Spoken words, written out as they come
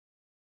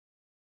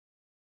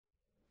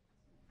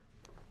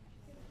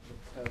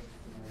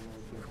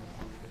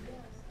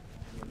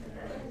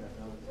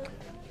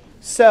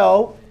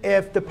So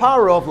if the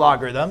power rule of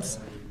logarithms,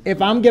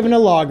 if I'm given a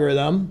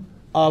logarithm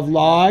of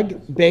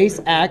log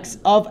base x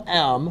of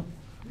m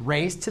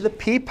raised to the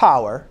p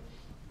power,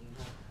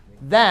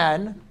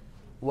 then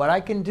what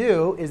I can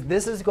do is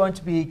this is going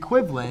to be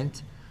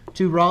equivalent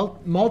to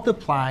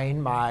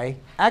multiplying my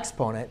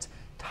exponent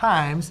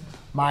times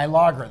my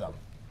logarithm.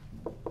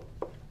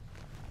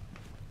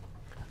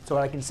 So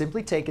what I can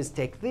simply take is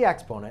take the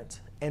exponent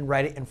and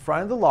write it in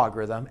front of the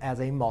logarithm as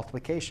a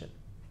multiplication.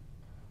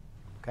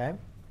 Okay?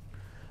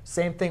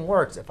 Same thing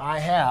works. If I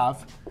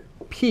have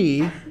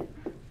p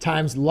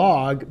times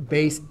log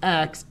base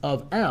x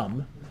of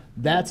m,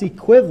 that's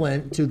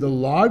equivalent to the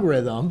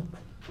logarithm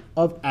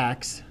of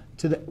x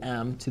to the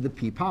m to the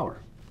p power.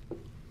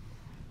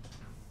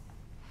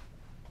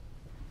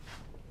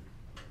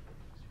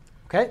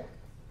 OK?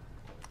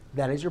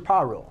 That is your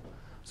power rule.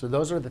 So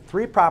those are the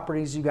three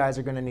properties you guys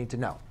are going to need to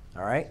know.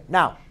 All right?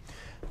 Now,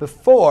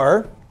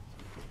 before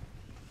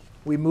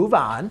we move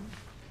on,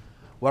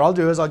 what I'll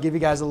do is I'll give you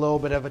guys a little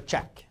bit of a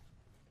check.